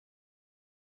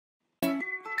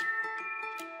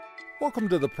Welcome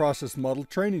to the Process Model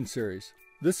Training Series.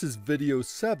 This is video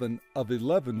 7 of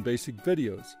 11 basic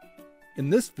videos.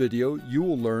 In this video, you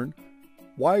will learn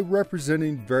why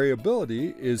representing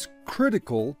variability is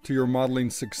critical to your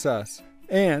modeling success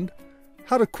and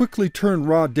how to quickly turn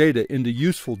raw data into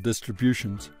useful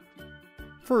distributions.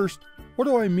 First, what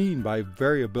do I mean by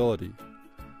variability?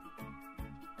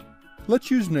 Let's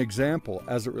use an example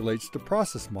as it relates to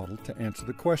Process Model to answer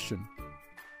the question.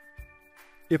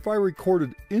 If I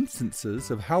recorded instances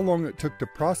of how long it took to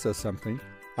process something,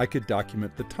 I could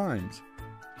document the times.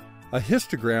 A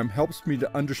histogram helps me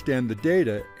to understand the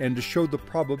data and to show the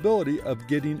probability of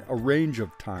getting a range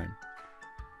of time.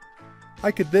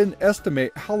 I could then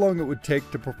estimate how long it would take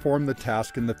to perform the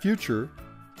task in the future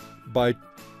by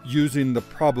using the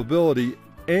probability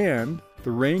and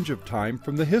the range of time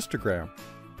from the histogram.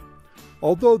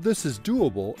 Although this is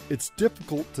doable, it's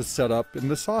difficult to set up in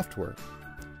the software.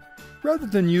 Rather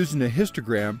than using a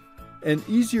histogram, an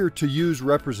easier to use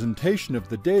representation of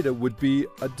the data would be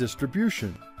a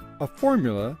distribution, a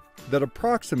formula that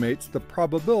approximates the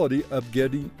probability of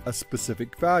getting a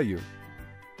specific value.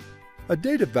 A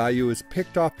data value is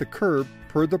picked off the curve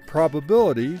per the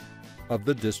probability of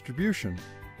the distribution.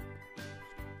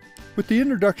 With the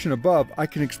introduction above, I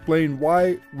can explain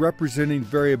why representing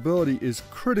variability is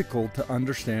critical to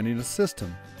understanding a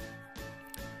system.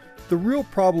 The real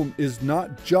problem is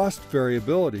not just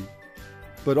variability,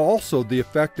 but also the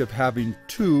effect of having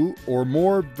two or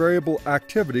more variable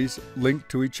activities linked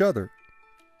to each other.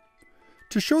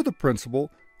 To show the principle,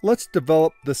 let's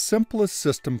develop the simplest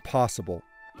system possible.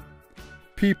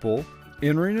 People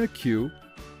entering a queue,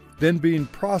 then being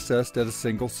processed at a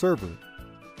single server.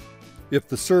 If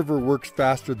the server works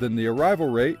faster than the arrival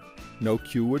rate, no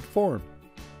queue would form.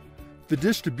 The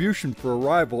distribution for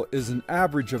arrival is an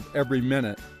average of every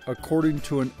minute, according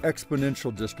to an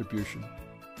exponential distribution.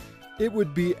 It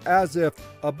would be as if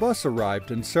a bus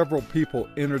arrived and several people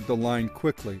entered the line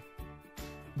quickly.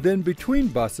 Then between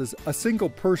buses, a single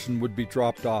person would be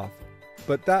dropped off,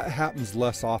 but that happens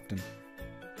less often.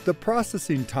 The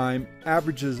processing time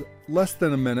averages less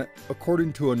than a minute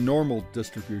according to a normal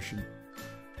distribution.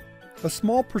 A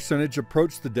small percentage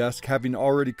approach the desk having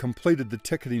already completed the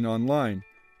ticketing online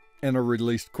and are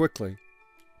released quickly.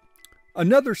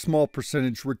 Another small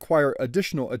percentage require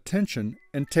additional attention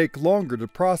and take longer to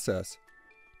process.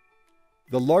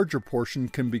 The larger portion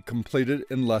can be completed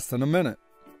in less than a minute.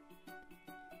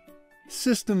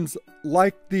 Systems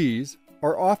like these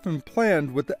are often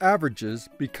planned with the averages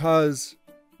because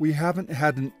we haven't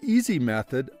had an easy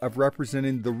method of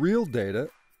representing the real data,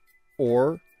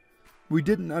 or we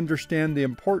didn't understand the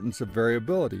importance of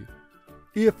variability.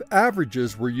 If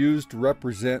averages were used to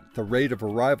represent the rate of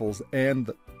arrivals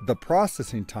and the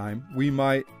processing time, we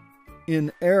might,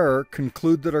 in error,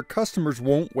 conclude that our customers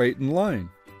won't wait in line.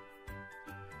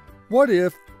 What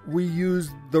if we use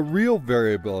the real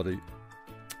variability,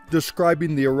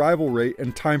 describing the arrival rate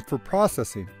and time for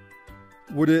processing?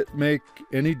 Would it make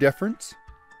any difference?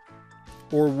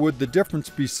 Or would the difference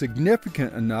be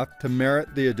significant enough to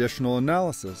merit the additional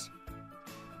analysis?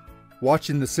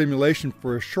 Watching the simulation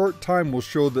for a short time will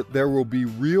show that there will be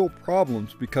real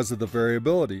problems because of the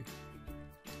variability.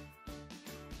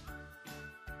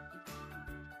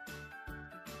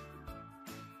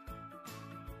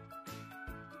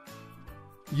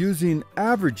 Using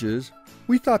averages,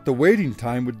 we thought the waiting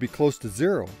time would be close to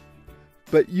zero,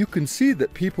 but you can see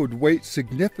that people would wait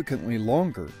significantly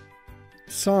longer,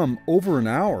 some over an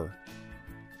hour.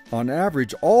 On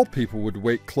average, all people would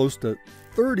wait close to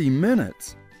 30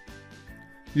 minutes.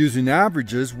 Using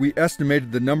averages, we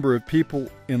estimated the number of people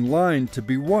in line to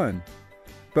be 1.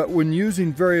 But when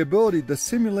using variability, the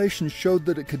simulation showed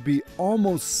that it could be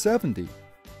almost 70.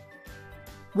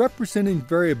 Representing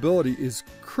variability is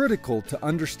critical to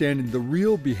understanding the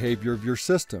real behavior of your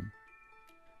system.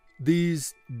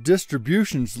 These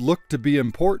distributions look to be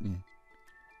important.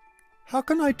 How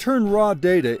can I turn raw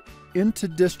data into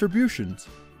distributions?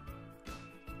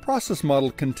 Process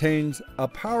Model contains a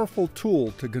powerful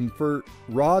tool to convert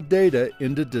raw data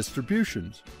into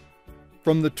distributions.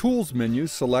 From the Tools menu,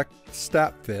 select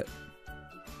StatFit.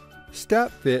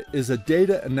 StatFit is a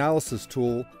data analysis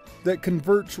tool that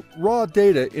converts raw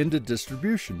data into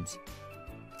distributions.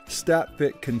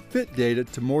 StatFit can fit data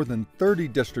to more than 30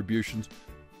 distributions,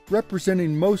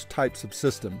 representing most types of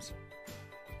systems.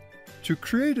 To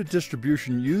create a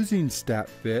distribution using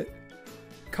StatFit,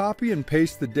 copy and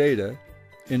paste the data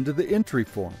into the entry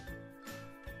form.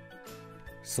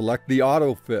 Select the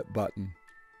AutoFit button.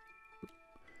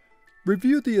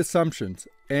 Review the assumptions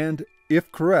and,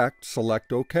 if correct,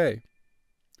 select OK.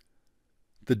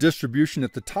 The distribution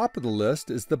at the top of the list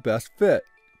is the best fit.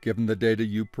 given the data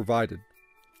you provided.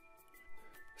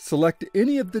 Select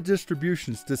any of the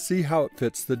distributions to see how it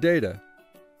fits the data.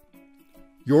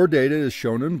 Your data is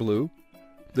shown in blue.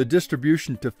 The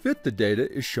distribution to fit the data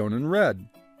is shown in red.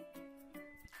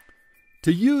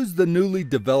 To use the newly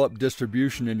developed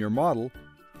distribution in your model,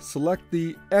 select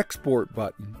the Export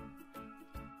button.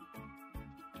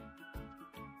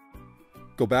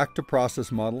 Go back to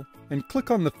ProcessModel and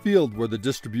click on the field where the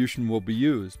distribution will be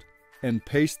used, and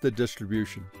paste the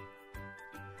distribution.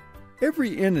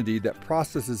 Every entity that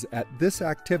processes at this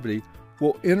activity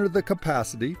will enter the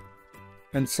capacity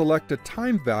and select a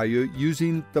time value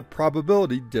using the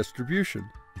probability distribution.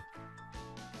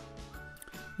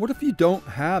 What if you don't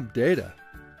have data?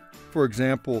 For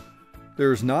example,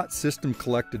 there is not system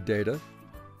collected data,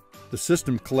 the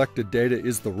system collected data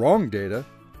is the wrong data,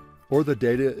 or the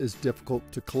data is difficult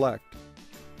to collect.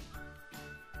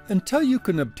 Until you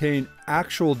can obtain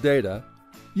actual data,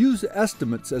 use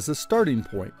estimates as a starting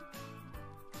point.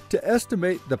 To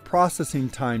estimate the processing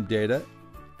time data,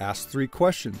 ask 3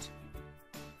 questions.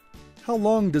 How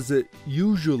long does it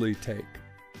usually take?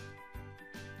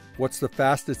 What's the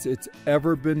fastest it's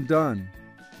ever been done?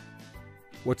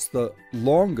 What's the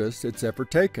longest it's ever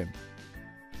taken?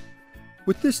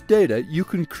 With this data, you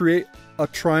can create a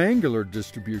triangular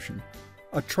distribution.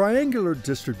 A triangular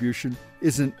distribution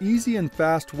is an easy and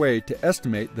fast way to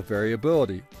estimate the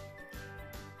variability.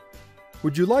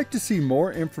 Would you like to see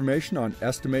more information on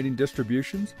estimating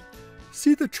distributions?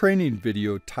 See the training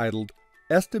video titled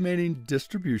Estimating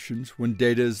Distributions When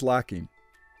Data is Lacking.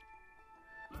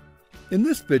 In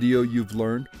this video, you've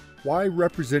learned why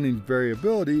representing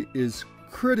variability is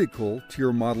critical to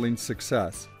your modeling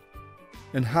success,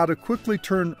 and how to quickly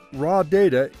turn raw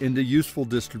data into useful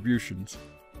distributions.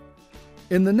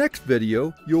 In the next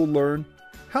video, you'll learn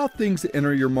how things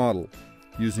enter your model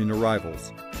using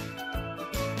arrivals.